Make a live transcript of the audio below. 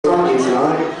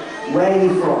Where are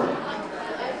you from?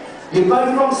 You're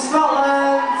both from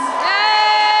Scotland!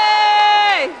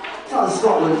 Yay! It's like a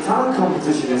Scotland talent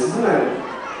competition, this, isn't it?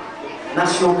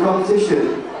 National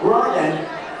competition. Right then.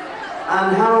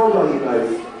 And how old are you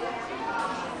both?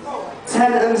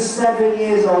 10 and 7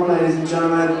 years old, ladies and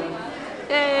gentlemen.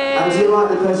 Yay! And do you like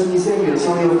the person you're singing? It's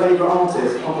one of your favourite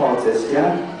artists, pop artists,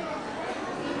 yeah?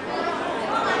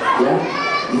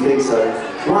 Yeah? You think so?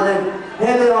 Right then,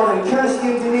 here they are then, Kirsty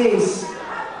and Denise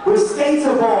with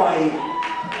Skater Boy.